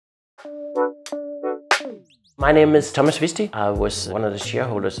My name is Thomas Visti. I was one of the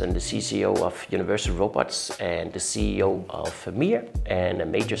shareholders and the CCO of Universal Robots and the CEO of MIR and a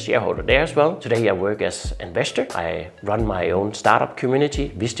major shareholder there as well. Today I work as investor. I run my own startup community,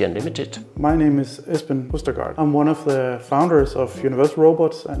 Visti Unlimited. My name is Esben Østergaard. I'm one of the founders of Universal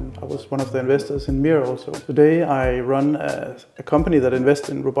Robots and I was one of the investors in MIR also. Today I run a company that invests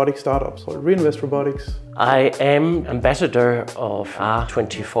in robotic startups called Reinvest Robotics. I am ambassador of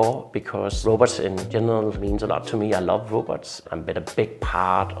R-24 because robots in general means a lot to me. I love robots. I'm been a big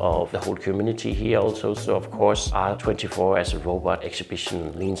part of the whole community here also. So of course R-24 as a robot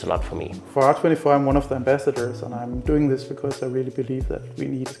exhibition means a lot for me. For R-24 I'm one of the ambassadors and I'm doing this because I really believe that we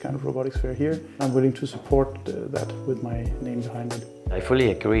need this kind of robotics fair here. I'm willing to support that with my name behind it. I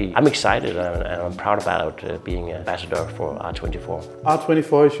fully agree. I'm excited and I'm proud about being ambassador for R-24.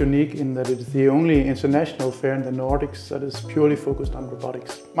 R-24 is unique in that it is the only international fair in the Nordics that is purely focused on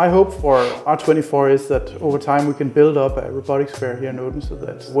robotics. My hope for R-24 is that over time we can build up a robotics fair here in Odense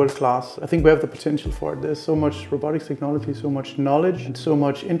that's world class. I think we have the potential for it. There's so much robotics technology, so much knowledge and so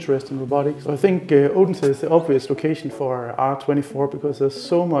much interest in robotics. So I think Odense is the obvious location for R-24 because there's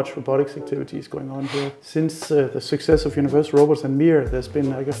so much robotics activities going on here. Since the success of Universal Robots and MIR, there's been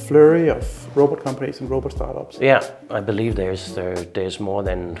like a flurry of robot companies and robot startups. Yeah, I believe there's more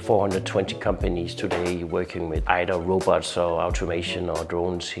than 420 companies today working with either robots or automation or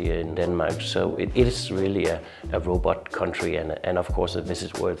drones here in Denmark. So it is really a robot country and of course a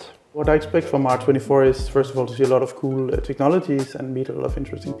visit worth. What I expect from R-24 is, first of all, to see a lot of cool technologies and meet a lot of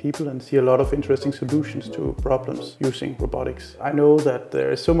interesting people and see a lot of interesting solutions to problems using robotics. I know that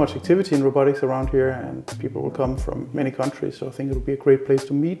there is so much activity in robotics around here and people will come from many countries, so I think it will be a great place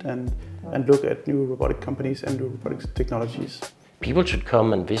to meet and look at new robotic companies and new robotics technologies. People should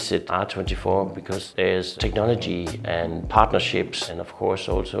come and visit R-24 because there's technology and partnerships and of course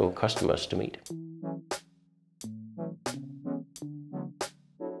also customers to meet.